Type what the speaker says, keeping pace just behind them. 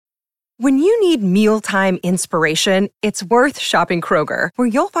When you need mealtime inspiration, it's worth shopping Kroger, where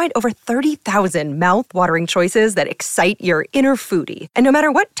you'll find over 30,000 mouth-watering choices that excite your inner foodie. And no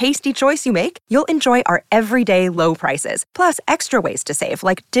matter what tasty choice you make, you'll enjoy our everyday low prices, plus extra ways to save,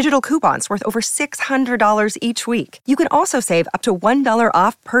 like digital coupons worth over $600 each week. You can also save up to $1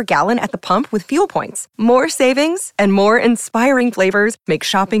 off per gallon at the pump with fuel points. More savings and more inspiring flavors make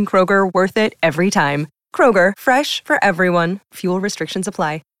shopping Kroger worth it every time. Kroger, fresh for everyone. Fuel restrictions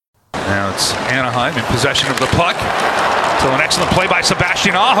apply. Now it's Anaheim in possession of the puck. So an excellent play by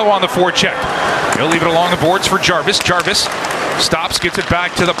Sebastian Aho on the forecheck. He'll leave it along the boards for Jarvis. Jarvis stops, gets it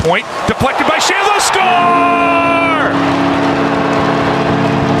back to the point. Deflected by Shandlo. Score!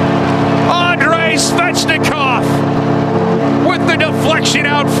 Andrei Svechnikov with the deflection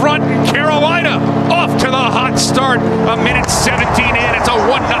out front, and Carolina off to the hot start. A minute 17 in. It's a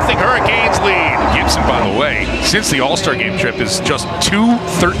 1-0 Hurricanes lead. Gibson, by the way, since the All-Star game trip, is just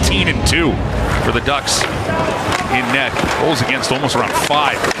 2-13-2 for the Ducks in net. Goals against almost around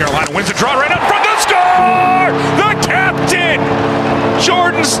 5. Carolina wins the draw right up front. The score! The captain,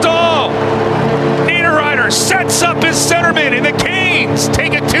 Jordan Staal. Niederreiter sets up his centerman, and the Canes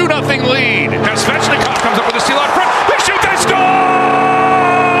take a 2-0 lead. Now Svechnikov comes up with a steal out front. They shoot, they score!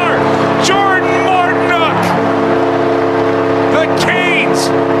 Jordan Martinook. The Canes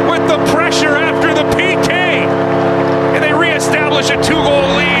with the pressure after the PK, and they reestablish a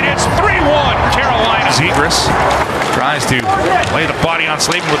 2-goal lead. It's 3-1 Carolina. Zegras tries to lay the body on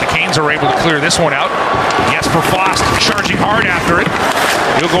Slavin, but the Canes are able to clear this one out. Jesper Fast charging hard after it.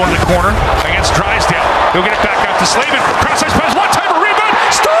 He'll go into the corner against Drysdale. He'll get it back out to Slavin. Cross-ice pass, one-timer rebound.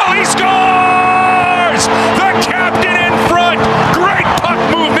 Staal, he scores! The captain in front. Great puck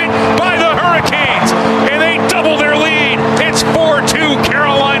movement by the Hurricanes, and they double their lead. It's 4-2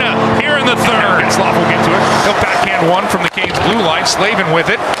 Carolina here in the third. Getzlaf will get to it. He'll backhand one from the Canes blue line. Slavin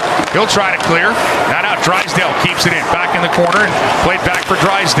with it. He'll try to clear. Not out. Drysdale keeps it in. Back in the corner and played back for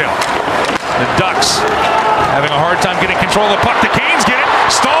Drysdale. The Ducks having a hard time getting control of the puck. The Canes get it.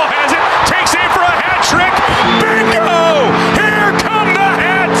 Staal has it. Takes aim for a hat trick. Bingo! Here come the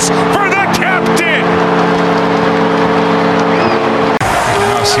hats for the captain.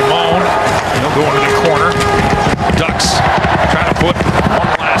 Now Simone. He'll go into the corner. Ducks trying to put one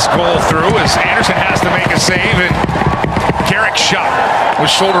last goal through as Anderson has to make a save, and Carrick's shot was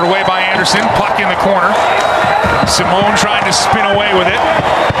shouldered away by Anderson. Puck in the corner. Simone trying to spin away with it.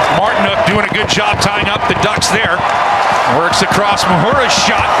 Martinook doing a good job tying up the Ducks there. Works across Mahura's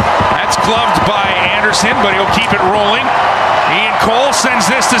shot. That's gloved by Anderson, but he'll keep it rolling. Ian Cole sends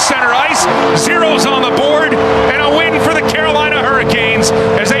this to center ice. Zeros on the board, and a win for the Carolina Hurricanes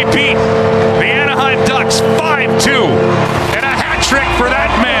as they beat the Anaheim Ducks 5-2. And a hat trick for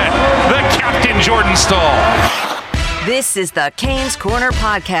that man, the captain, Jordan Staal. This is the Canes Corner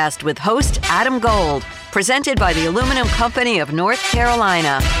Podcast with host Adam Gold, presented by the Aluminum Company of North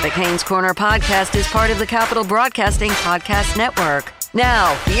Carolina. The Canes Corner Podcast is part of the Capital Broadcasting Podcast Network.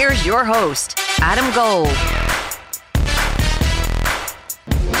 Now, here's your host, Adam Gold.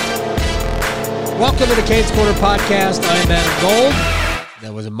 Welcome to the Canes Corner Podcast. I'm Adam Gold.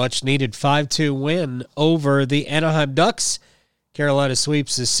 That was a much-needed 5-2 win over the Anaheim Ducks. Carolina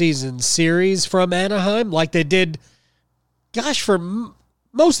sweeps the season series from Anaheim like they did, for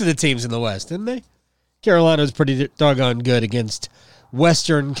most of the teams in the West, didn't they? Carolina's pretty doggone good against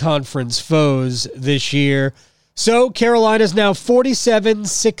Western Conference foes this year. So Carolina's now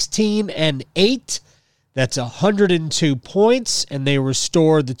 47-16-8. That's 102 points, and they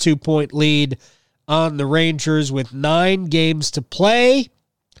restore the 2-point lead on the Rangers with 9 games to play.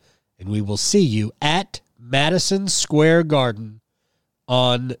 And we will see you at Madison Square Garden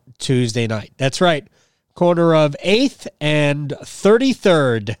on Tuesday night. That's right. Corner of 8th and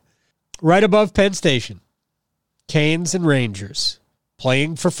 33rd, right above Penn Station. Canes and Rangers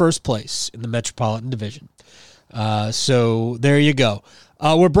playing for first place in the Metropolitan Division. So there you go.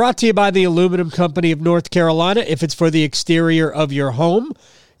 We're brought to you by the Aluminum Company of North Carolina. If it's for the exterior of your home,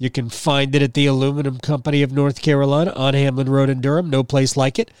 you can find it at the Aluminum Company of North Carolina on Hamlin Road in Durham. No place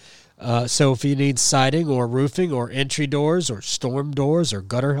like it. So if you need siding or roofing or entry doors or storm doors or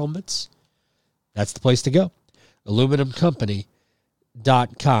gutter helmets, that's the place to go.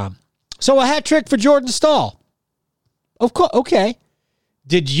 AluminumCompany.com. So a hat trick for Jordan Staal. Of course, okay.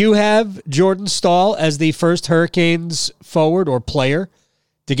 Did you have Jordan Staal as the first Hurricanes forward or player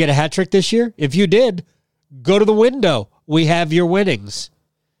to get a hat trick this year? If you did, go to the window. We have your winnings.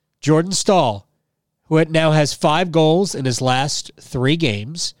 Jordan Staal, who now has 5 goals in his last 3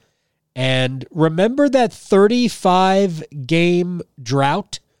 games. And remember that 35-game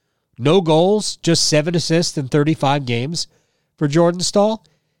drought? No goals, just 7 assists in 35 games for Jordan Staal.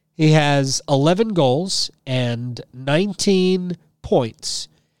 He has 11 goals and 19 points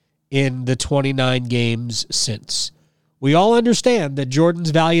in the 29 games since. We all understand that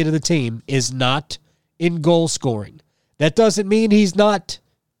Jordan's value to the team is not in goal scoring. That doesn't mean he's not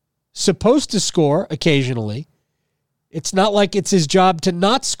supposed to score occasionally. It's not like it's his job to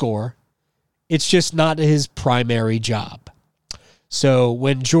not score. It's just not his primary job. So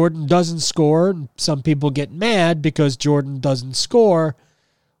when Jordan doesn't score, some people get mad because Jordan doesn't score.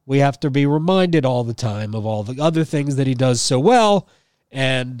 We have to be reminded all the time of all the other things that he does so well.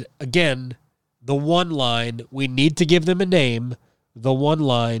 And again, the one line, we need to give them a name. The one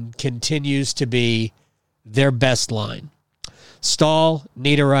line continues to be their best line. Stahl,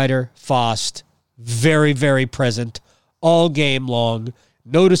 Niederreiter, Fost, very, very present all game long.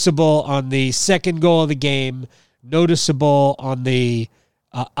 Noticeable on the second goal of the game. Noticeable on the,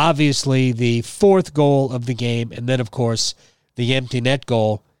 obviously, the fourth goal of the game. And then, of course, the empty net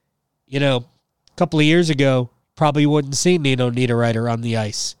goal. You know, a couple of years ago, probably wouldn't see Nino Niederreiter on the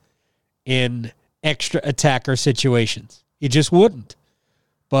ice in extra attacker situations. You just wouldn't.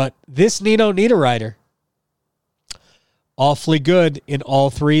 But this Nino Niederreiter, awfully good in all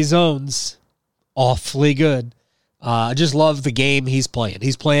three zones. Awfully good. I just love the game he's playing.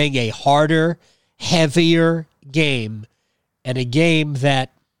 He's playing a harder, heavier game, and a game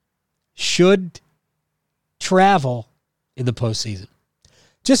that should travel in the postseason.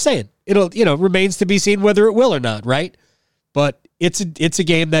 Just saying. It'll, remains to be seen whether it will or not, right? But it's a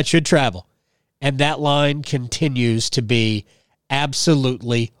game that should travel. And that line continues to be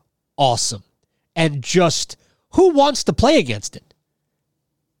absolutely awesome. And just who wants to play against it?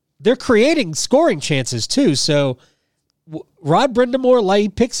 They're creating scoring chances too. So Rod Brind'Amour, he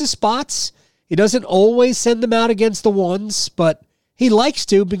picks his spots. He doesn't always send them out against the ones, but he likes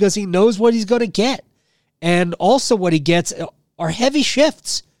to because he knows what he's going to get. And also what he gets are heavy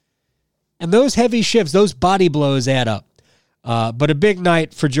shifts. And those heavy shifts, those body blows add up. But a big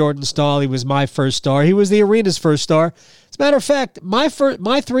night for Jordan Stahl. He was my first star. He was the arena's first star. As a matter of fact, my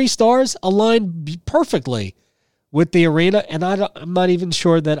 3 stars align perfectly with the arena, and I'm not even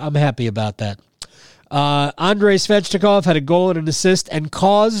sure that I'm happy about that. Andrei Svechnikov had a goal and an assist and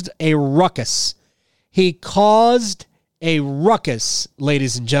caused a ruckus. He caused a ruckus,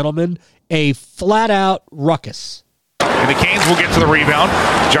 ladies and gentlemen, a flat-out ruckus. And the Canes will get to the rebound.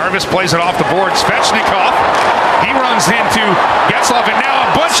 Jarvis plays it off the board. Svechnikov, he runs into Getzlaf, and now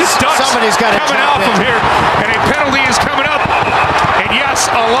a bunch of ducks coming off him here. And a penalty is coming up. And yes,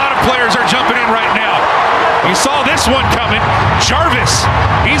 a lot of players are jumping in right now. You saw this one coming. Jarvis,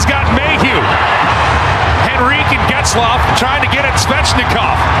 he's got Mayhew. Henrique and Getzlaf trying to get at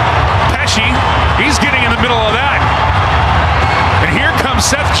Svechnikov. Pesce, he's getting in the middle of that. And here comes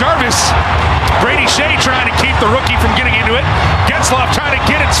Seth Jarvis. Brady Shea trying to keep the rookie from getting into it. Getzlaf trying to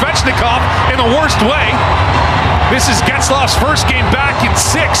get at Svechnikov in the worst way. This is Getzlaf's first game back in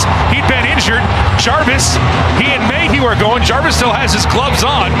 6. He'd been injured. Jarvis, he and Mayhew are going. Jarvis still has his gloves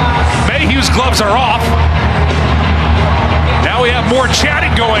on. Mayhew's gloves are off. Now we have more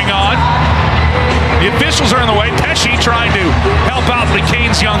chatting going on. The officials are in the way. Pesce trying to help out the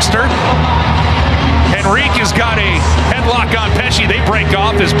Canes youngster. Henrique has got a headlock on Pesce. They break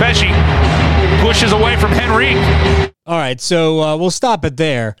off as Pesce pushes away from Henrique. All right, so we'll stop it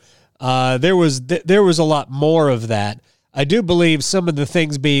there. There was a lot more of that. I do believe some of the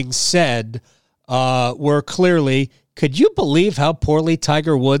things being said were clearly, could you believe how poorly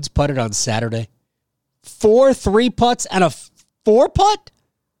Tiger Woods putted on Saturday? 4 3-putts and a 4-putt?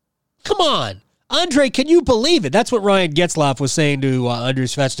 Come on. Andre, can you believe it? That's what Ryan Getzlaf was saying to Andrei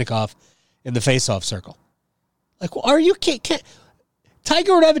Svechnikov in the faceoff circle. Like, are you can't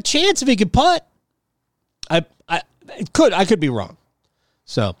Tiger would have a chance if he could putt. I could be wrong.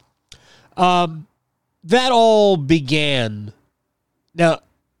 So, that all began. Now,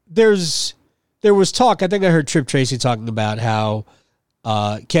 there was talk. I think I heard Trip Tracy talking about how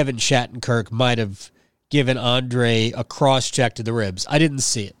Kevin Shattenkirk might have given Andre a cross check to the ribs. I didn't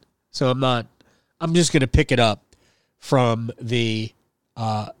see it, so I'm just going to pick it up from the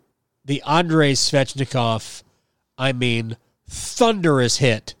Andrei Svechnikov, thunderous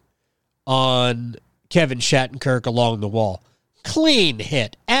hit on Kevin Shattenkirk along the wall. Clean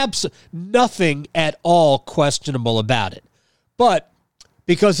hit. Nothing at all questionable about it. But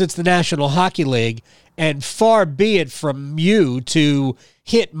because it's the National Hockey League, and far be it from you to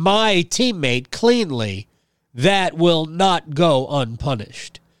hit my teammate cleanly, that will not go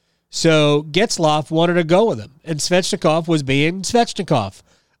unpunished. So Getzlaf wanted to go with him, and Svechnikov was being Svechnikov,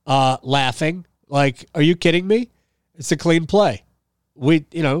 laughing like, "Are you kidding me? It's a clean play.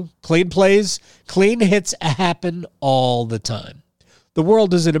 Clean plays, clean hits happen all the time." the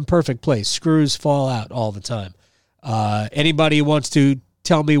world is an imperfect place. Screws fall out all the time. Anybody who wants to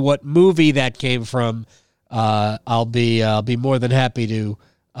tell me what movie that came from, I'll be more than happy to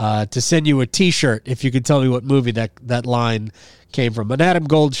send you a T-shirt if you could tell me what movie that line came from. An Adam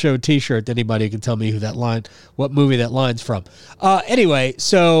Gold Show T-shirt. Anybody can tell me what movie that line's from. Anyway,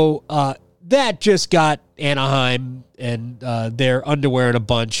 so that just got Anaheim and their underwear in a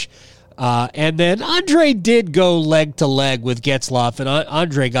bunch. And then Andre did go leg to leg with Getzlaf, and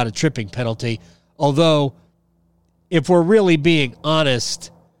Andre got a tripping penalty. Although, if we're really being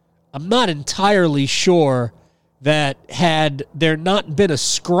honest, I'm not entirely sure that had there not been a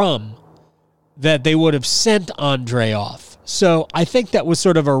scrum, that they would have sent Andre off. So I think that was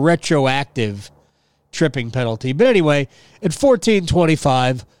sort of a retroactive tripping penalty. But anyway, at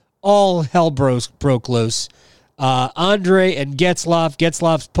 14:25, all hell broke loose. Andre and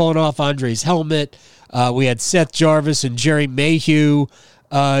Getzlaf's pulling off Andre's helmet. We had Seth Jarvis and Jerry Mayhew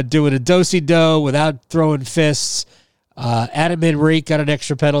doing a do-si-do without throwing fists. Adam Henrique got an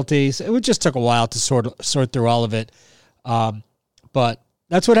extra penalty. So it just took a while to sort through all of it. But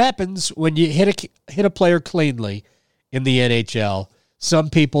that's what happens when you hit a player cleanly in the NHL. Some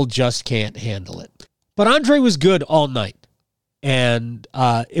people just can't handle it. But Andre was good all night. And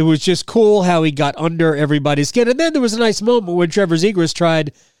it was just cool how he got under everybody's skin. And then there was a nice moment when Trevor Zegras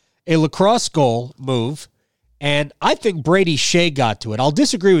tried a lacrosse goal move, and I think Brady Shea got to it. I'll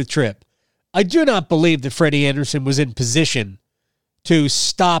disagree with Tripp. I do not believe that Freddie Anderson was in position to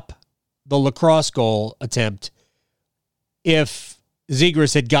stop the lacrosse goal attempt if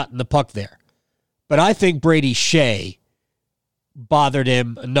Zegras had gotten the puck there. But I think Brady Shea bothered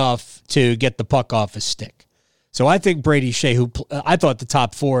him enough to get the puck off his stick. So I think Brady Shea, who I thought the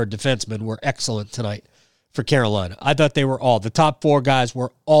top four defensemen were excellent tonight for Carolina. I thought the top four guys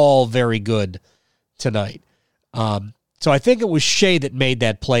were all very good tonight. So I think it was Shea that made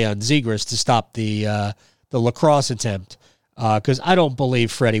that play on Zegras to stop the lacrosse attempt, because I don't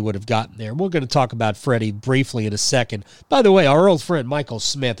believe Freddie would have gotten there. We're going to talk about Freddie briefly in a second. By the way, our old friend Michael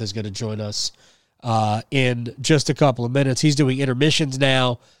Smith is going to join us in just a couple of minutes. He's doing intermissions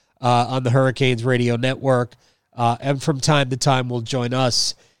now on the Hurricanes Radio Network. And from time to time will join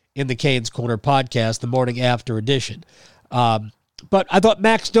us in the Canes Corner podcast, the morning after edition. But I thought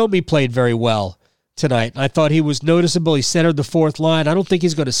Max Domi played very well tonight. I thought he was noticeable. He centered the fourth line. I don't think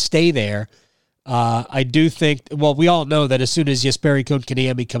he's going to stay there. I do think, we all know that as soon as Jesperi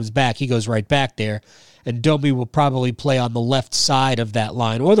Kotkaniemi comes back, he goes right back there. And Domi will probably play on the left side of that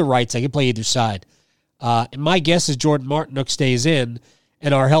line, or the right side. He can play either side. And my guess is Jordan Martinook stays in.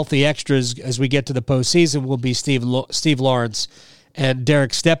 And our healthy extras as we get to the postseason will be Steve Lawrence and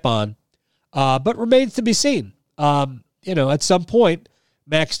Derek Stepan. But remains to be seen. At some point,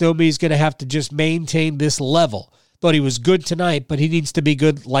 Max Domi is going to have to just maintain this level. Thought he was good tonight, but he needs to be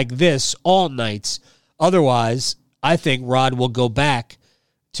good like this all nights. Otherwise, I think Rod will go back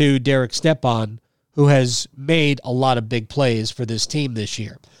to Derek Stepan, who has made a lot of big plays for this team this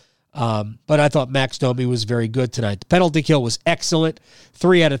year. But I thought Max Domi was very good tonight. The penalty kill was excellent,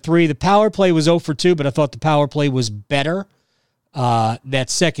 3 out of 3. The power play was 0 for 2, but I thought the power play was better. That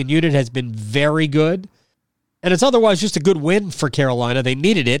second unit has been very good. And it's otherwise just a good win for Carolina. They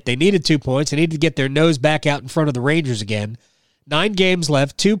needed it. They needed 2 points. They needed to get their nose back out in front of the Rangers again. 9 games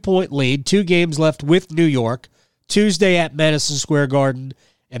left, 2-point lead, 2 games left with New York. Tuesday at Madison Square Garden,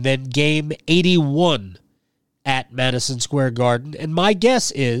 and then game 81 at Madison Square Garden. And my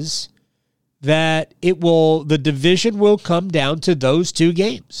guess is that the division will come down to those 2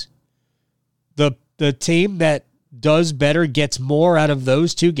 games. The team that does better, gets more out of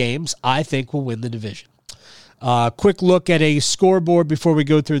those 2 games, I think will win the division. Quick look at a scoreboard before we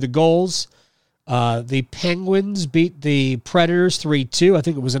go through the goals. The Penguins beat the Predators 3-2. I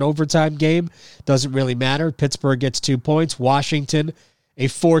think it was an overtime game. Doesn't really matter. Pittsburgh gets 2 points. Washington, a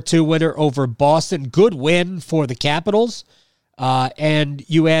 4-2 winner over Boston. Good win for the Capitals. And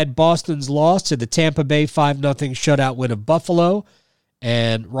you add Boston's loss to the Tampa Bay 5-0 shutout win of Buffalo.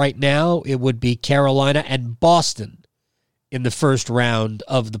 And right now, it would be Carolina and Boston in the first round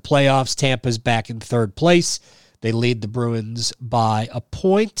of the playoffs. Tampa's back in third place. They lead the Bruins by a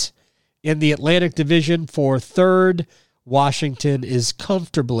point. In the Atlantic Division for third, Washington is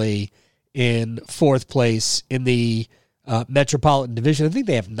comfortably in fourth place. In the Metropolitan Division, I think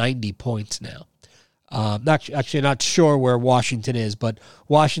they have 90 points now. Not sure where Washington is, but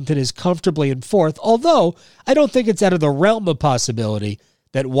Washington is comfortably in fourth, although I don't think it's out of the realm of possibility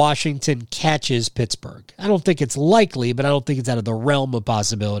that Washington catches Pittsburgh. I don't think it's likely, but I don't think it's out of the realm of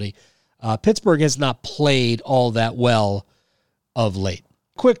possibility. Pittsburgh has not played all that well of late.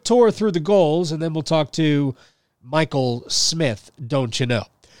 Quick tour through the goals, and then we'll talk to Michael Smith, don't you know?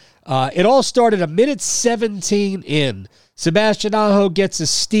 It all started a minute 17 in. Sebastian Aho gets a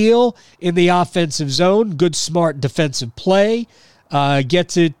steal in the offensive zone. Good, smart defensive play.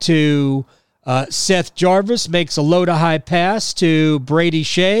 Gets it to Seth Jarvis, makes a low-to-high pass to Brady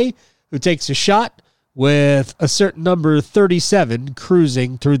Shea, who takes a shot with a certain number 37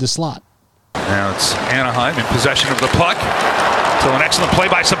 cruising through the slot. Now it's Anaheim in possession of the puck. So an excellent play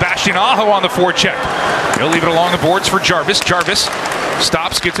by Sebastian Aho on the forecheck. He'll leave it along the boards for Jarvis. Jarvis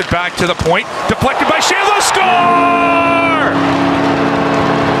stops, gets it back to the point. Deflected by Shea. Score!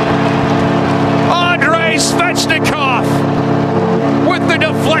 Andrei Svechnikov with the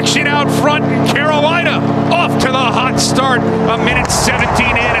deflection out front in Carolina. Off to the hot start. A minute 17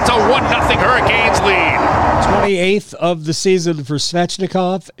 in. It's a 1-0 Hurricanes lead. 28th of the season for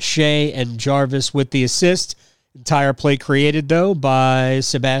Svechnikov, Shea, and Jarvis with the assist. Entire play created, though, by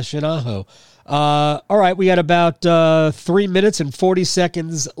Sebastian Aho. All right, we got about 3 minutes and 40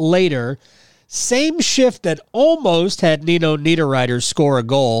 seconds later. Same shift that almost had Nino Niederreiter score a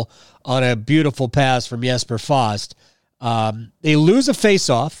goal on a beautiful pass from Jesper Fast. They lose a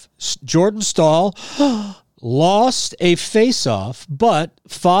faceoff. Jordan Stahl lost a faceoff, but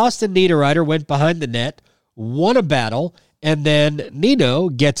Fast and Niederreiter went behind the net, won a battle, and then Nino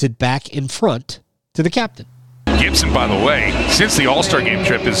gets it back in front to the captain. Gibson, by the way, since the All-Star game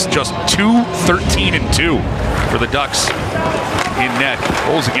trip, is just 2-13-2 for the Ducks in net.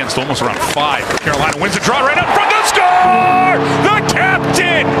 Goals against almost around 5. Carolina wins the draw right up front to score! The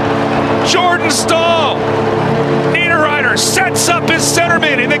captain, Jordan Stahl. Niederreiter sets up his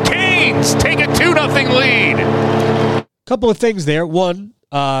centerman, and the Canes take a 2-0 lead. Couple of things there. One,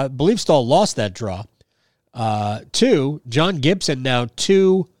 I believe Stahl lost that draw. Two, John Gibson now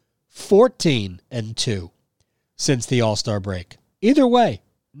 2-14-2 since the All-Star break. Either way,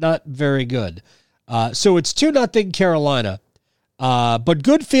 not very good. So it's 2-0 Carolina. But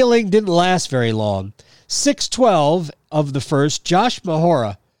good feeling didn't last very long. 6:12 of the first, Josh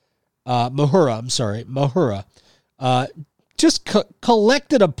Mahura just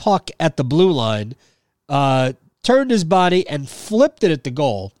collected a puck at the blue line, turned his body and flipped it at the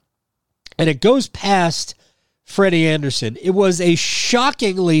goal, and it goes past Freddie Anderson. It was a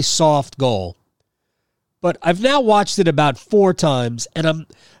shockingly soft goal, but I've now watched it about 4 times, and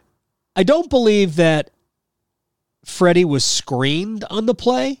I don't believe that Freddie was screened on the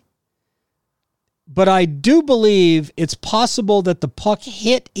play, but I do believe it's possible that the puck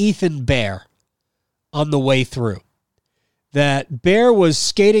hit Ethan Bear on the way through. That Bear was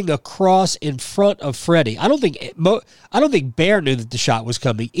skating across in front of Freddie. I don't think Bear knew that the shot was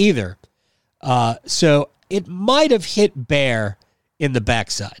coming either. So it might have hit Bear in the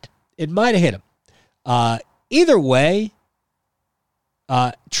backside. It might have hit him. Either way,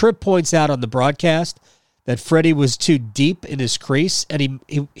 Tripp points out on the broadcast that Freddie was too deep in his crease and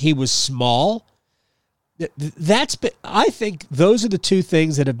he was small. I think those are the two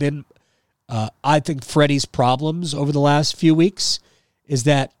things that have been, I think, Freddie's problems over the last few weeks, is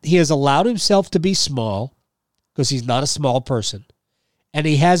that he has allowed himself to be small because he's not a small person, and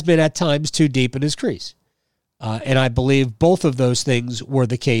he has been at times too deep in his crease. And I believe both of those things were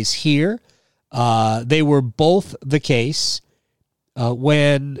the case here. They were both the case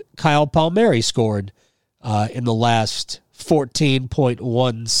when Kyle Palmieri scored in the last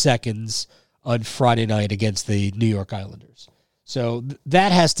 14.1 seconds on Friday night against the New York Islanders. So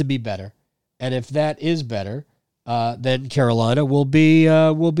that has to be better. And if that is better, then Carolina will be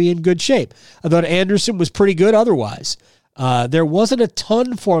in good shape. I thought Anderson was pretty good otherwise. There wasn't a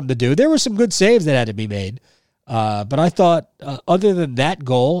ton for him to do. There were some good saves that had to be made. But I thought other than that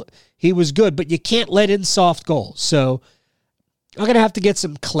goal, he was good. But you can't let in soft goals. So I'm going to have to get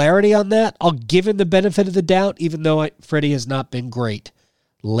some clarity on that. I'll give him the benefit of the doubt, even though Freddie has not been great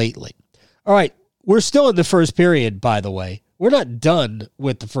lately. All right, we're still in the first period, by the way. We're not done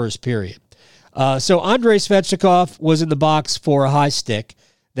with the first period. So Andrei Svechnikov was in the box for a high stick.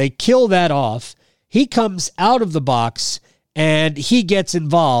 They kill that off. He comes out of the box, and he gets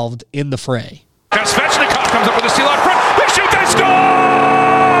involved in the fray. Now Svechnikov comes up with a steal out front. They shoot, they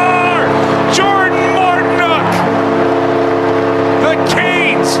score! Jordan Martinook! The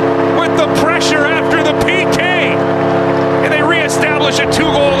Canes with the pressure after the PK. And they reestablish a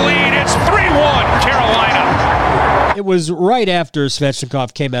 2-goal lead. It's 3-1 Carolina. It was right after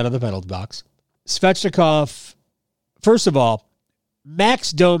Svechnikov came out of the penalty box. Svechnikov, first of all,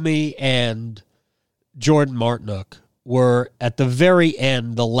 Max Domi and Jordan Martinook were at the very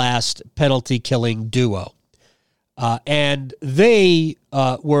end the last penalty-killing duo. And they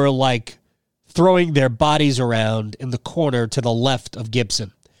were like throwing their bodies around in the corner to the left of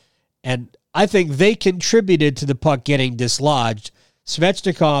Gibson. And I think they contributed to the puck getting dislodged.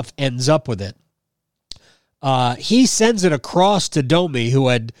 Svechnikov ends up with it. He sends it across to Domi, who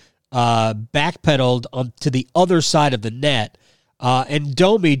had backpedaled to the other side of the net. And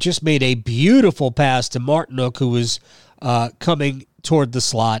Domi just made a beautiful pass to Martinook, who was coming toward the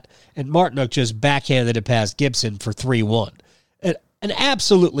slot. And Martinook just backhanded it past Gibson for 3-1. An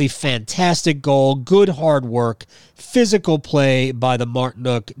absolutely fantastic goal, good hard work, physical play by the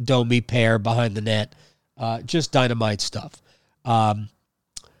Martinook-Domi pair behind the net. Just dynamite stuff.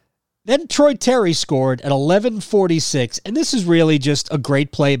 Then Troy Terry scored at 11:46, and this is really just a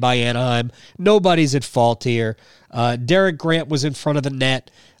great play by Anaheim. Nobody's at fault here. Derek Grant was in front of the net.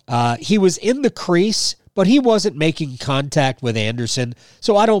 He was in the crease, but he wasn't making contact with Anderson,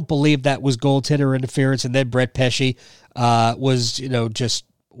 so I don't believe that was goaltender interference. And then Brett Pesce was, just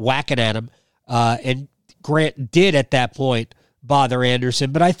whacking at him, and Grant did at that point bother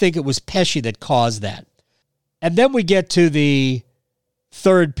Anderson, but I think it was Pesce that caused that. And then we get to the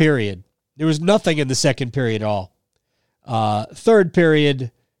third period. There was nothing in the second period at all. Third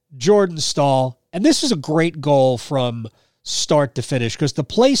period, Jordan Staal, and this is a great goal from start to finish because the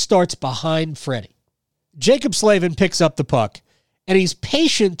play starts behind Freddie. Jacob Slavin picks up the puck, and he's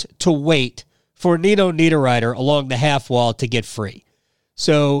patient to wait for Nino Niederreiter along the half wall to get free.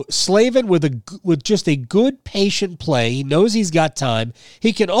 So Slavin with just a good patient play, he knows he's got time.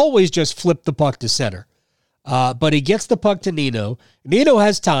 He can always just flip the puck to center. But he gets the puck to Nino. Nino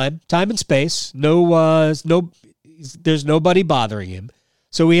has time and space. There's nobody bothering him.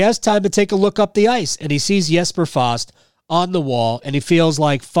 So he has time to take a look up the ice, and he sees Jesper Fast on the wall, and he feels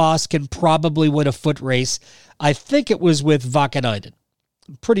like Fast can probably win a foot race. I think it was with Vakanainen.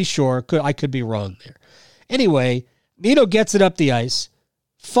 I'm pretty sure. I could be wrong there. Anyway, Nino gets it up the ice.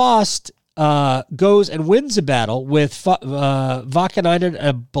 Fast goes and wins a battle with Vakanainen and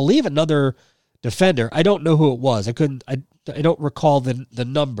I believe another defender. I don't know who it was. I don't recall the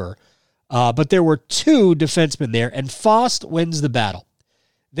number. But there were two defensemen there, and Fast wins the battle.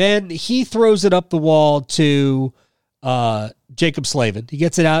 Then he throws it up the wall to Jacob Slavin. He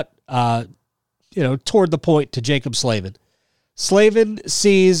gets it out, toward the point to Jacob Slavin. Slavin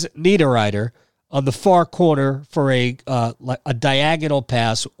sees Niederreiter on the far corner for a diagonal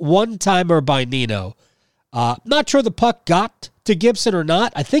pass, one-timer by Nino. Not sure the puck got to Gibson or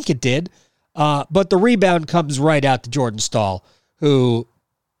not. I think it did. But the rebound comes right out to Jordan Staal, who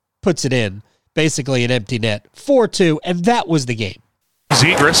puts it in, basically an empty net. 4-2, and that was the game.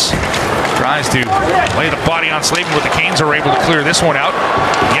 Zegras tries to lay the body on Slavin, but the Canes are able to clear this one out.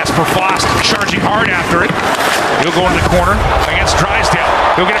 Jesper Fast charging hard after it. He'll go into the corner against Drysdale.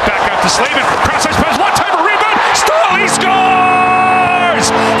 He'll get it back out to Slavin. Cross-ice pass, one-timer rebound. Staal, he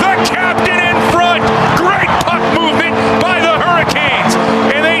scores! The captain in front. Great puck movement by the Hurricanes,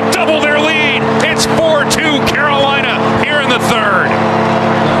 and they double their lead. It's 4-2 Carolina here in the third.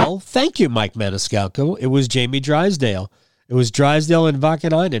 Well, thank you, Mike Maniscalco. It was Jamie Drysdale. It was Drysdale and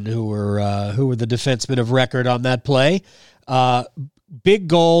Vakanainen who were the defensemen of record on that play. Big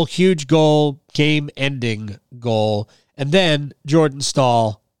goal, huge goal, game-ending goal, and then Jordan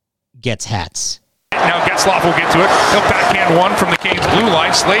Staal gets hats. Now Getzlaf will get to it. He'll backhand one from the Canes blue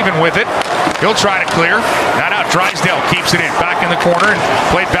line. Slavin with it. He'll try to clear. Not out. Drysdale keeps it in. Back in the corner and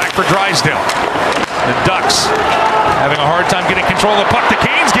played back for Drysdale. The Ducks having a hard time getting control of the puck. The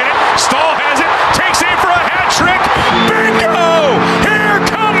Canes get it. Staal has it. Takes it for a hat trick. Bingo! Here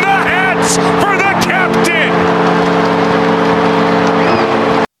come the hats for the captain.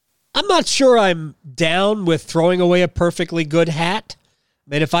 I'm not sure I'm down with throwing away a perfectly good hat. I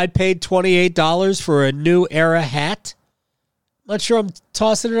mean, if I'd paid $28 for a New Era hat, I'm not sure I'm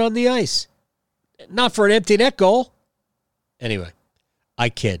tossing it on the ice. Not for an empty net goal. Anyway, I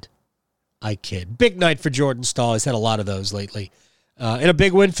kid. Big night for Jordan Staal. He's had a lot of those lately. And a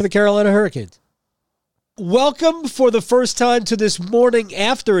big win for the Carolina Hurricanes. Welcome for the first time to this morning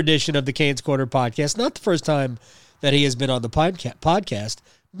after edition of the Canes Corner podcast. Not the first time that he has been on the podcast.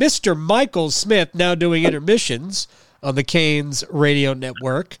 Mr. Michael Smith, now doing intermissions on the Canes radio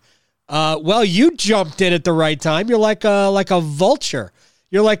network. Well, you jumped in at the right time. You're like a vulture.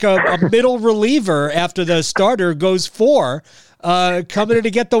 You're like a middle reliever after the starter goes four, coming in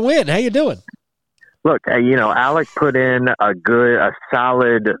to get the win. How you doing? Look, Alec put in a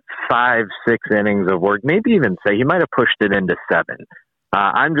solid 5-6 innings of work. Maybe even say he might have pushed it into 7.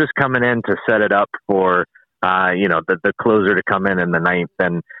 I'm just coming in to set it up for the closer to come in the ninth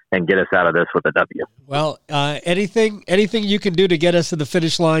and get us out of this with a W. Well, anything you can do to get us to the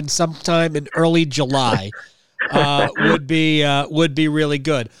finish line sometime in early July would be really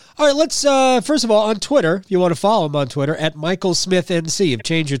good. All right, let's first of all on Twitter. If you want to follow him on Twitter at Michael Smith NC, you've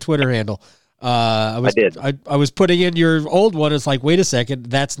changed your Twitter handle. I did. I was putting in your old one. It's like, wait a second,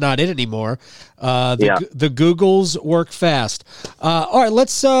 that's not it anymore. The Googles work fast. All right,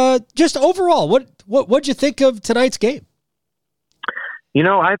 let's just overall, what'd you think of tonight's game?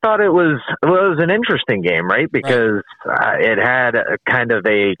 I thought it was an interesting game, right? Because it had a kind of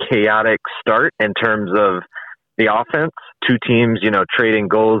a chaotic start in terms of the offense. Two teams, trading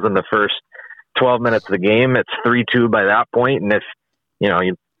goals in the first 12 minutes of the game. It's 3-2 by that point, and if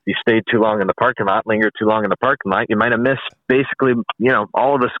you stayed too long in the parking lot, lingered too long in the parking lot, you might have missed basically,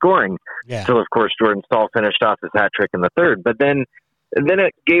 all of the scoring. Yeah. So, of course, Jordan Staal finished off his hat trick in the third. But then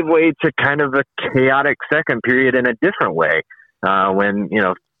it gave way to kind of a chaotic second period in a different way. When,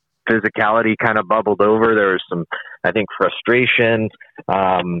 physicality kind of bubbled over, there was some, I think, frustration.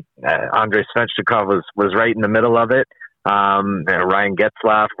 Andrei Svechnikov was right in the middle of it. Ryan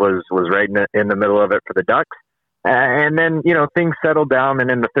Getzlaf was right in the middle of it for the Ducks. And then, things settled down, and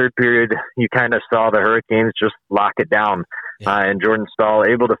in the third period, you kind of saw the Hurricanes just lock it down. Yeah. And Jordan Staal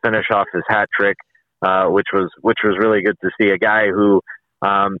able to finish off his hat trick, which was really good to see. A guy who,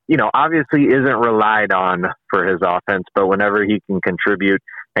 obviously isn't relied on for his offense, but whenever he can contribute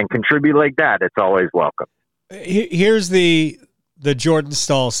like that, it's always welcome. Here's the Jordan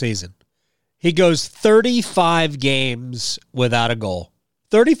Staal season. He goes 35 games without a goal.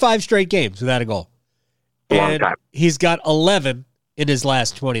 35 straight games without a goal. Long time. He's got 11 in his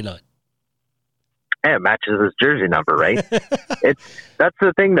last 29. Yeah, it matches his jersey number, right? That's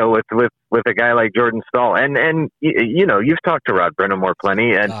the thing, though, with a guy like Jordan Staal. And you've talked to Rod Brind'Amour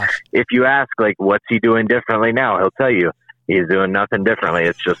plenty, and if you ask, what's he doing differently now, he'll tell you he's doing nothing differently.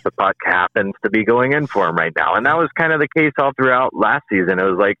 It's just the puck happens to be going in for him right now. And that was kind of the case all throughout last season. It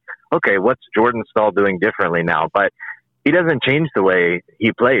was like, okay, what's Jordan Staal doing differently now? But he doesn't change the way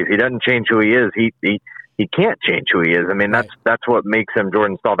he plays. He doesn't change who he is. He can't change who he is. I mean, that's what makes him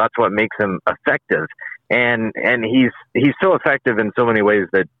Jordan Staal. That's what makes him effective. And he's so effective in so many ways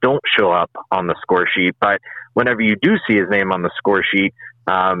that don't show up on the score sheet. But whenever you do see his name on the score sheet,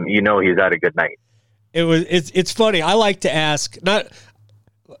 he's had a good night. It's funny. I like to ask,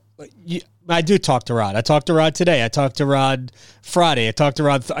 I do talk to Rod. I talked to Rod today. I talked to Rod Friday. I talked to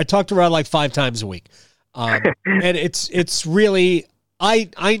Rod like 5 times a week. And it's really,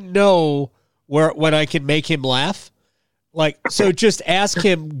 I know when I can make him laugh. So just ask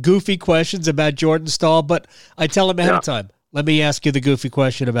him goofy questions about Jordan Staal, but I tell him ahead of time, let me ask you the goofy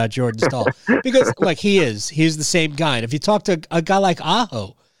question about Jordan Staal. Because he's the same guy. And if you talk to a guy like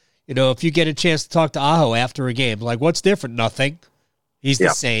Aho, if you get a chance to talk to Aho after a game, what's different? Nothing. He's the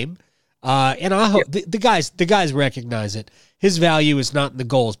same. And Aho, the guys recognize it. His value is not in the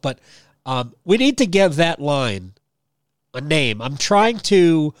goals, but we need to give that line a name. I'm trying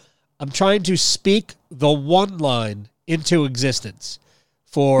to speak the one line into existence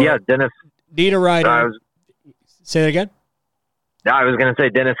for Dennis Niederreiter. Say that again? I was going to say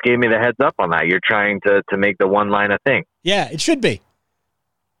Dennis gave me the heads up on that. You're trying to make the one line a thing. Yeah, it should be.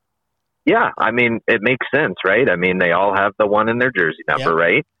 Yeah, I mean, it makes sense, right? I mean, they all have the one in their jersey number,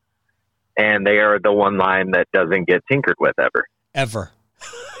 right? And they are the one line that doesn't get tinkered with ever. Ever.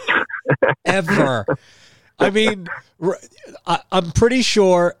 I mean, I'm pretty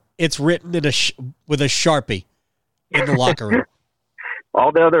sure it's written with a Sharpie in the locker room.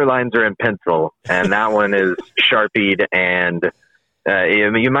 All the other lines are in pencil, and that one is Sharpied, and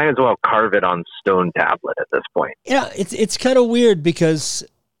you might as well carve it on stone tablet at this point. Yeah, it's kind of weird because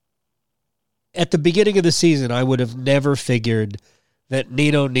at the beginning of the season, I would have never figured that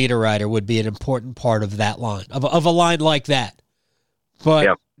Nino Niederreiter would be an important part of that line, of a line like that.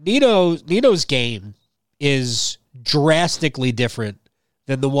 But Nino's game is drastically different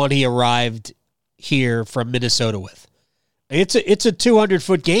than the one he arrived here from Minnesota with. It's a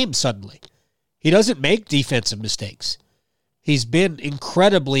 200-foot game suddenly. He doesn't make defensive mistakes. He's been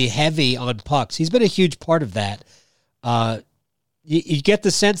incredibly heavy on pucks. He's been a huge part of that. You get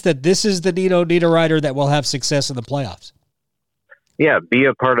the sense that this is the Nino Niederreiter that will have success in the playoffs. Yeah, be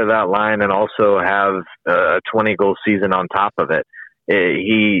a part of that line and also have a 20-goal season on top of it.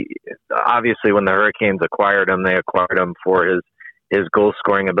 He obviously, when the Hurricanes acquired him, they acquired him for his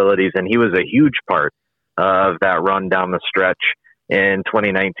goal-scoring abilities, and he was a huge part of that run down the stretch in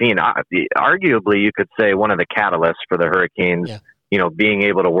 2019. Arguably, you could say one of the catalysts for the Hurricanes, being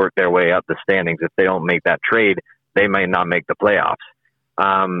able to work their way up the standings. If they don't make that trade, they might not make the playoffs.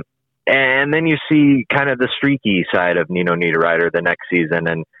 And then you see kind of the streaky side of Nino Niederreiter the next season,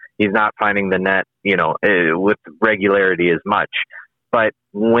 and he's not finding the net, with regularity as much. But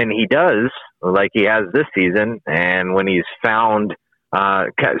when he does, like he has this season, and when he's found,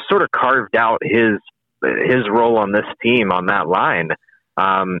 sort of carved out his role on this team on that line,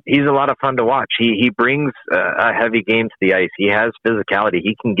 he's a lot of fun to watch. He brings a heavy game to the ice. He has physicality.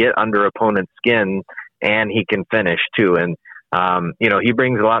 He can get under opponent's skin, and he can finish too. And he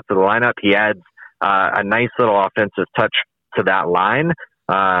brings a lot to the lineup. He adds a nice little offensive touch to that line.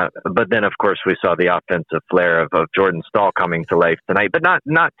 But then, of course, we saw the offensive flair of Jordan Staal coming to life tonight. But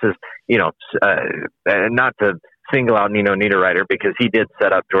not to single out Nino Niederreiter, because he did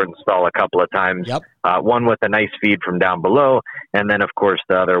set up Jordan Staal a couple of times. Yep. One with a nice feed from down below, and then, of course,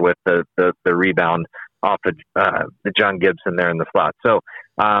 the other with the rebound off of the John Gibson there in the slot. So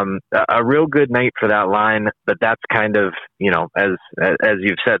a real good night for that line. But that's kind of, as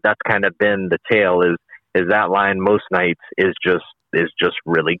you've said, that's kind of been the tale. Is that line most nights is just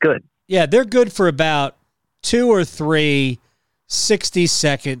really good. Yeah, they're good for about 2 or 3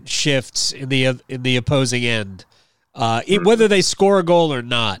 60-second shifts in the opposing end. Whether they score a goal or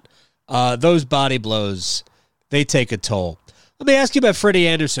not, those body blows, they take a toll. Let me ask you about Freddie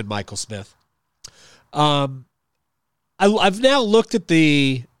Andersen, Michael Smith. I've now looked at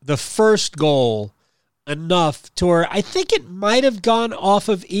the first goal enough to where I think it might have gone off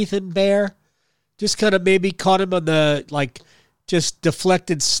of Ethan Bear. Just kind of maybe caught him on the, just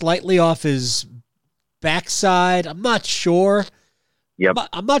deflected slightly off his backside. I'm not sure. Yep.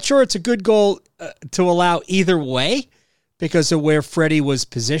 I'm not sure it's a good goal to allow either way because of where Freddie was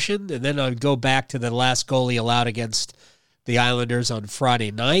positioned. And then I'd go back to the last goal he allowed against the Islanders on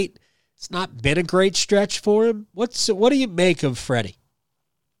Friday night. It's not been a great stretch for him. What do you make of Freddie?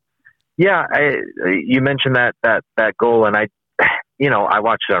 Yeah, you mentioned that goal, and I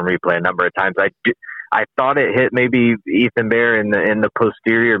watched it on replay a number of times. I thought it hit maybe Ethan Bear in the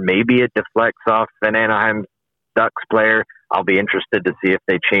posterior. Maybe it deflects off an Anaheim Ducks player. I'll be interested to see if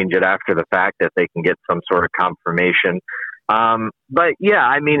they change it after the fact, if they can get some sort of confirmation. But yeah,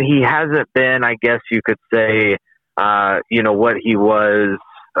 I mean, he hasn't been, I guess you could say, what he was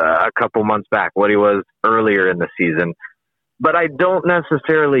a couple months back, what he was earlier in the season. But I don't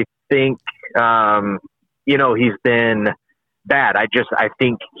necessarily think, he's been bad. I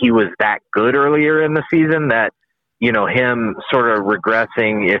think he was that good earlier in the season that, him sort of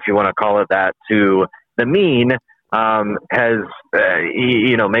regressing, if you want to call it that, to the mean, has,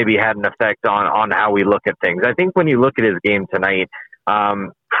 maybe had an effect on how we look at things. I think when you look at his game tonight,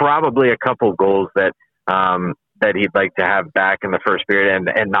 probably a couple goals that he'd like to have back in the first period,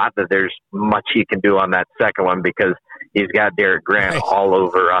 and not that there's much he can do on that second one because he's got Derek Grant all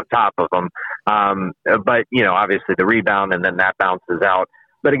over on top of him. But, obviously the rebound and then that bounces out.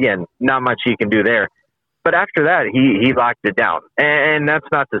 But again, not much he can do there. But after that, he locked it down. And that's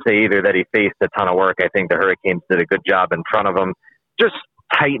not to say either that he faced a ton of work. I think the Hurricanes did a good job in front of him, just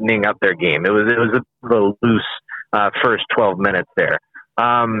tightening up their game. It was a little loose first 12 minutes there.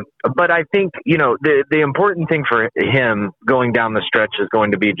 But I think, the important thing for him going down the stretch is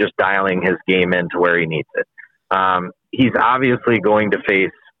going to be just dialing his game into where he needs it. He's obviously going to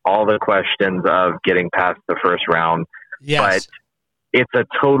face all the questions of getting past the first round. Yes. But it's a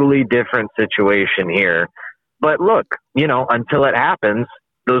totally different situation here. But look, until it happens,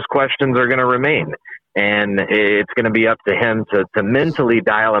 those questions are going to remain. And it's going to be up to him to mentally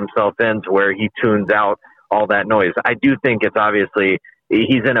dial himself in to where he tunes out all that noise. I do think it's obviously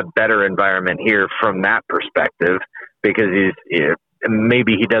he's in a better environment here from that perspective because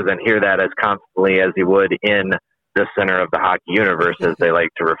maybe he doesn't hear that as constantly as he would in the center of the hockey universe, as they like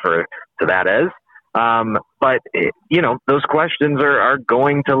to refer to that as. But those questions are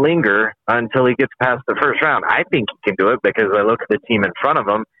going to linger until he gets past the first round. I think he can do it because I look at the team in front of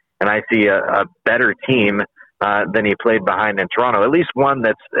him and I see a better team than he played behind in Toronto. At least one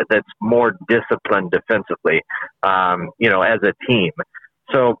that's more disciplined defensively, as a team.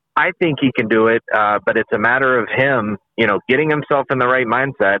 So I think he can do it, but it's a matter of him, getting himself in the right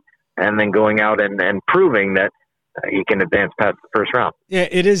mindset and then going out and proving that he can advance past the first round. Yeah,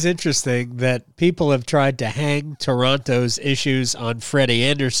 it is interesting that people have tried to hang Toronto's issues on Freddie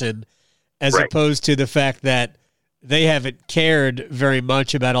Andersen as opposed to the fact that they haven't cared very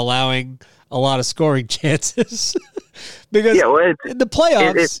much about allowing a lot of scoring chances. Because in the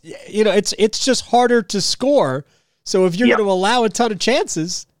playoffs, it's just harder to score. So if you're going to allow a ton of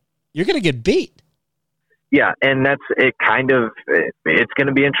chances, you're going to get beat. Yeah, and that's it. It's going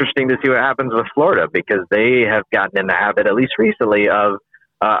to be interesting to see what happens with Florida because they have gotten in the habit, at least recently, of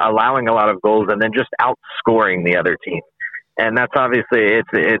allowing a lot of goals and then just outscoring the other team. And that's obviously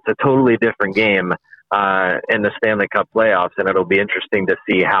it's a totally different game in the Stanley Cup playoffs, and it'll be interesting to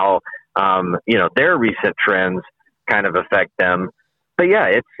see how their recent trends kind of affect them. But yeah,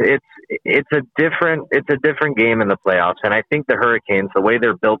 it's a different game in the playoffs, and I think the Hurricanes, the way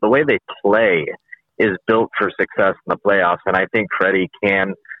they're built, the way they play, is built for success in the playoffs, and I think Freddie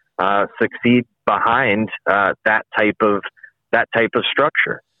can succeed behind that type of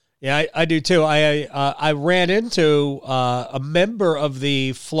structure. Yeah, I do too. I ran into a member of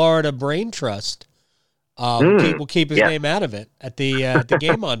the Florida Brain Trust. We'll keep his name out of it at the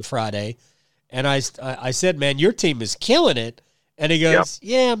game on Friday, and I said, "Man, your team is killing it," and he goes,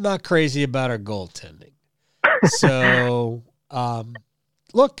 "Yeah, I'm not crazy about our goaltending." So,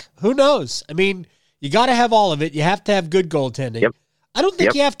 look, who knows? I mean, you got to have all of it. You have to have good goaltending. Yep. I don't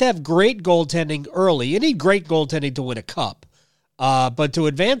think you have to have great goaltending early. You need great goaltending to win a cup. But to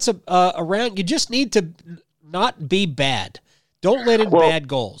advance around, you just need to not be bad. Don't let in bad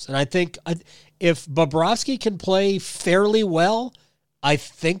goals. And I think if Bobrovsky can play fairly well, I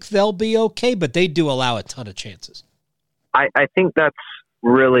think they'll be okay, but they do allow a ton of chances. I think that's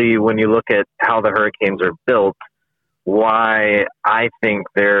really, when you look at how the Hurricanes are built, why I think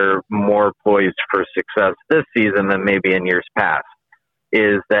they're more poised for success this season than maybe in years past,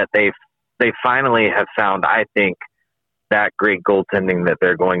 is that they finally have found, I think, that great goaltending that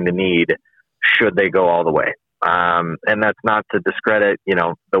they're going to need should they go all the way. And that's not to discredit,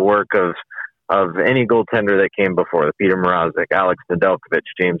 the work of any goaltender that came before, the Peter Mrazek, Alex Nedeljkovic,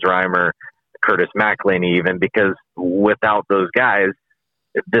 James Reimer, Curtis McElhinney even, because without those guys,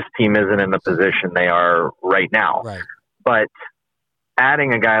 this team isn't in the position they are right now. Right. But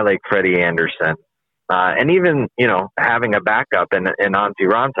adding a guy like Freddie Anderson, and even, having a backup in Antti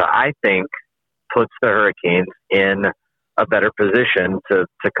Raanta, I think puts the Hurricanes in a better position to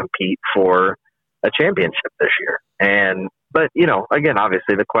compete for a championship this year. But again,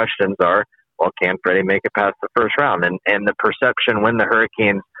 obviously the questions are, well, can Freddie make it past the first round? And the perception when the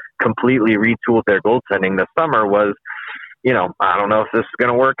Hurricanes completely retooled their goaltending this summer was, I don't know if this is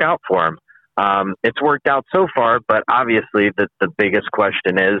going to work out for him. It's worked out so far, but obviously the biggest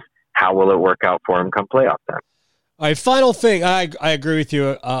question is, how will it work out for him come playoff time? All right, final thing. I agree with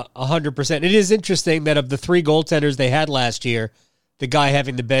you 100%. It is interesting that of the three goaltenders they had last year, the guy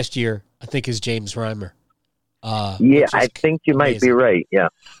having the best year, I think, is James Reimer. I think you might be right. Yeah.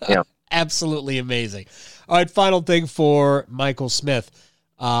 Absolutely amazing. All right, final thing for Michael Smith.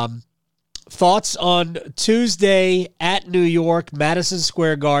 Thoughts on Tuesday at New York, Madison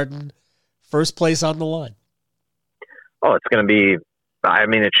Square Garden, first place on the line? Oh, it's going to be,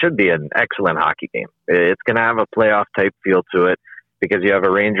 it should be an excellent hockey game. It's going to have a playoff type feel to it because you have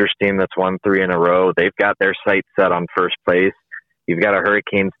a Rangers team that's won 3 in a row. They've got their sights set on first place. You've got a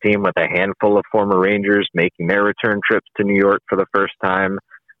Hurricanes team with a handful of former Rangers making their return trips to New York for the first time.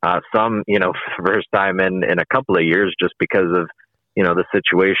 Some, first time in a couple of years, just because of, the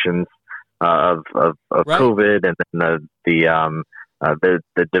situations of right. COVID and then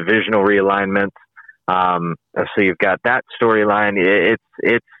the divisional realignments. So you've got that storyline.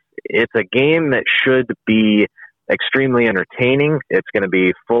 It's a game that should be extremely entertaining. It's going to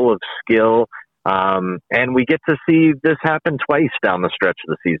be full of skill. And we get to see this happen twice down the stretch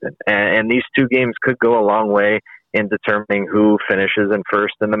of the season. And these two games could go a long way in determining who finishes in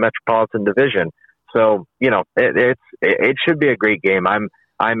first in the Metropolitan Division. So, it should be a great game.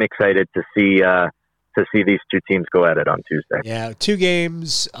 I'm excited to see these two teams go at it on Tuesday. Yeah, 2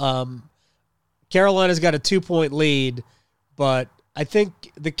 games. Carolina's got a 2-point lead, but I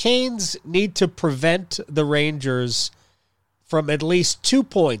think the Canes need to prevent the Rangers from at least 2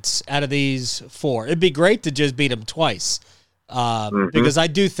 points out of these 4. It'd be great to just beat them twice, because I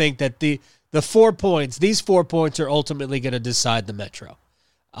do think that the 4 points, these 4 points are ultimately going to decide the Metro.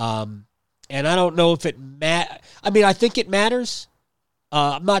 And I don't know if it I think it matters.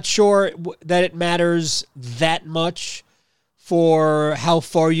 I'm not sure that it matters that much for how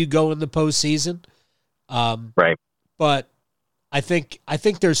far you go in the postseason. Right. But I think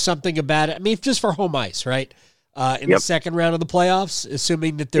there's something about it. Just for home ice, right? In the second round of the playoffs,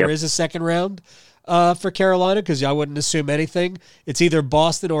 assuming that there is a second round for Carolina, because I wouldn't assume anything. It's either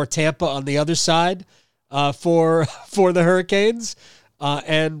Boston or Tampa on the other side for the Hurricanes.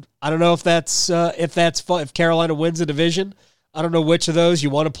 And I don't know if that's fun. If Carolina wins the division, I don't know which of those you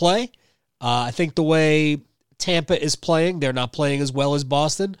want to play. I think the way Tampa is playing, they're not playing as well as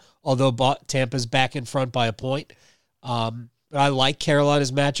Boston, although Tampa's back in front by a point. I like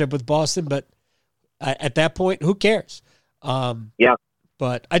Carolina's matchup with Boston, but at that point, who cares?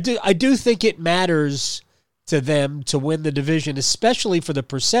 But I do think it matters to them to win the division, especially for the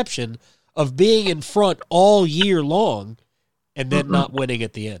perception of being in front all year long and then not winning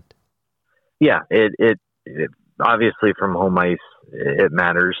at the end. Yeah, it obviously from home ice, it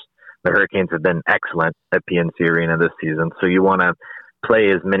matters. The Hurricanes have been excellent at PNC Arena this season, so you want to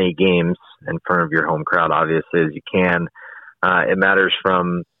play as many games in front of your home crowd, obviously, as you can. It matters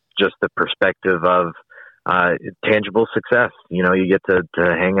from just the perspective of tangible success. You know, you get to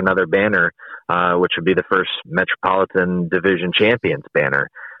hang another banner, which would be the first Metropolitan Division Champions banner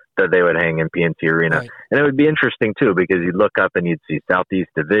that they would hang in PNC Arena. Right. And it would be interesting too, because you'd look up and you'd see Southeast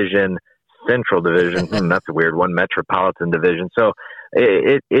Division, Central Division. That's a weird one. Metropolitan Division. So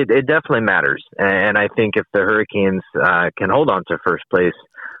it definitely matters. And I think if the Hurricanes can hold on to first place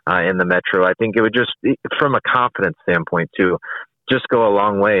in the Metro, I think it would just, from a confidence standpoint too, just go a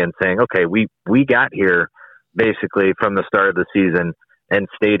long way in saying, okay, we got here basically from the start of the season and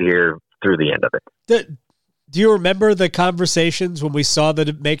stayed here through the end of it. Do you remember the conversations when we saw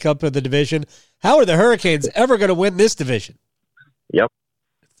the makeup of the division? How are the Hurricanes ever going to win this division? Yep.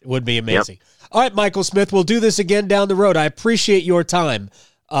 It would be amazing. Yep. All right, Michael Smith, we'll do this again down the road. I appreciate your time.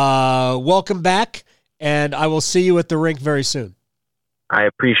 Welcome back, and I will see you at the rink very soon. I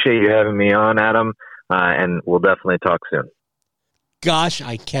appreciate you having me on, Adam, and we'll definitely talk soon. Gosh,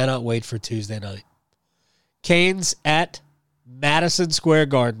 I cannot wait for Tuesday night. Canes at Madison Square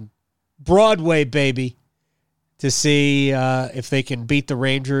Garden. Broadway, baby. To see if they can beat the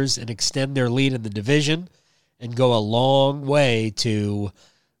Rangers and extend their lead in the division and go a long way to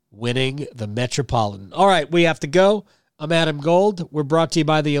winning the Metropolitan. All right, we have to go. I'm Adam Gold. We're brought to you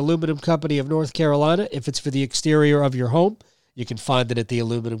by the Aluminum Company of North Carolina. If it's for the exterior of your home, you can find it at the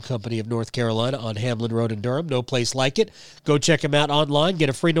Aluminum Company of North Carolina on Hamlin Road in Durham. No place like it. Go check them out online. Get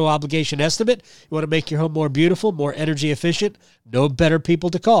a free no-obligation estimate. You want to make your home more beautiful, more energy efficient? No better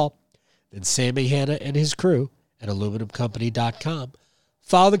people to call than Sammy Hanna and his crew at aluminumcompany.com.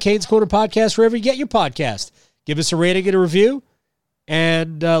 Follow the Canes Corner podcast wherever you get your podcast. Give us a rating and a review,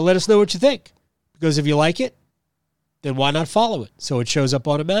 and let us know what you think. Because if you like it, then why not follow it so it shows up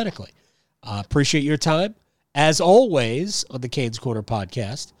automatically? Appreciate your time. As always, on the Canes Corner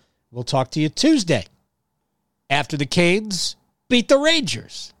podcast, we'll talk to you Tuesday after the Canes beat the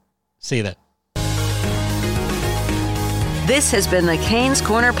Rangers. See you then. This has been the Canes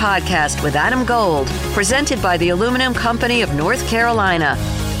Corner Podcast with Adam Gold, presented by the Aluminum Company of North Carolina.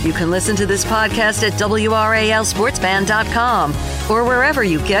 You can listen to this podcast at WRALSportsFan.com or wherever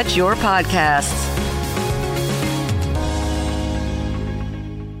you get your podcasts.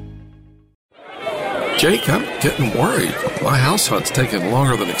 Jake, I'm getting worried. My house hunt's taking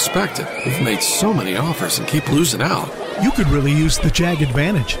longer than expected. We've made so many offers and keep losing out. You could really use the JAG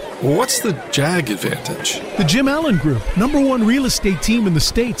Advantage. Well, what's the JAG Advantage? The Jim Allen Group, #1 real estate team in the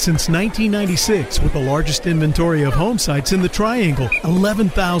state since 1996, with the largest inventory of home sites in the Triangle,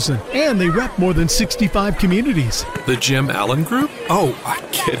 11,000. And they rep more than 65 communities. The Jim Allen Group? Oh, I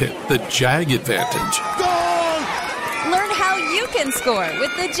get it. The JAG Advantage. Learn how you can score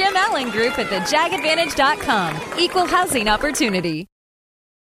with the Jim Allen Group at thejagadvantage.com. Equal housing opportunity.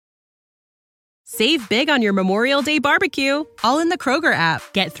 Save big on your Memorial Day barbecue, all in the Kroger app.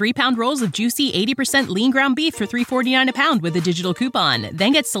 Get 3-pound rolls of juicy 80% lean ground beef for $3.49 a pound with a digital coupon.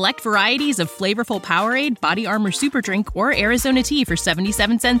 Then get select varieties of flavorful Powerade, Body Armor Super Drink, or Arizona tea for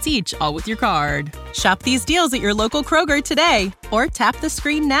 77 cents each, all with your card. Shop these deals at your local Kroger today, or tap the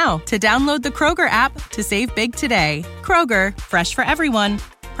screen now to download the Kroger app to save big today. Kroger, fresh for everyone.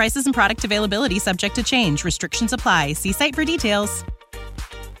 Prices and product availability subject to change. Restrictions apply. See site for details.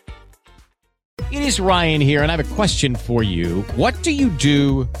 It is Ryan here, and I have a question for you. What do you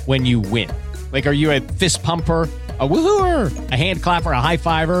do when you win? Like, are you a fist pumper, a woo-hooer, a hand clapper, a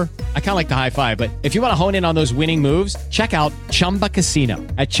high-fiver? I kind of like the high-five, but if you want to hone in on those winning moves, check out Chumba Casino.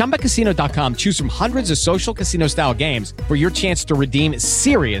 At ChumbaCasino.com, choose from hundreds of social casino-style games for your chance to redeem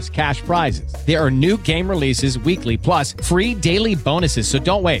serious cash prizes. There are new game releases weekly, plus free daily bonuses, so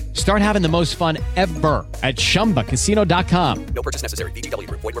don't wait. Start having the most fun ever at ChumbaCasino.com. No purchase necessary. VGW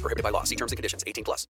Group. Void where prohibited by law. See terms and conditions. 18+.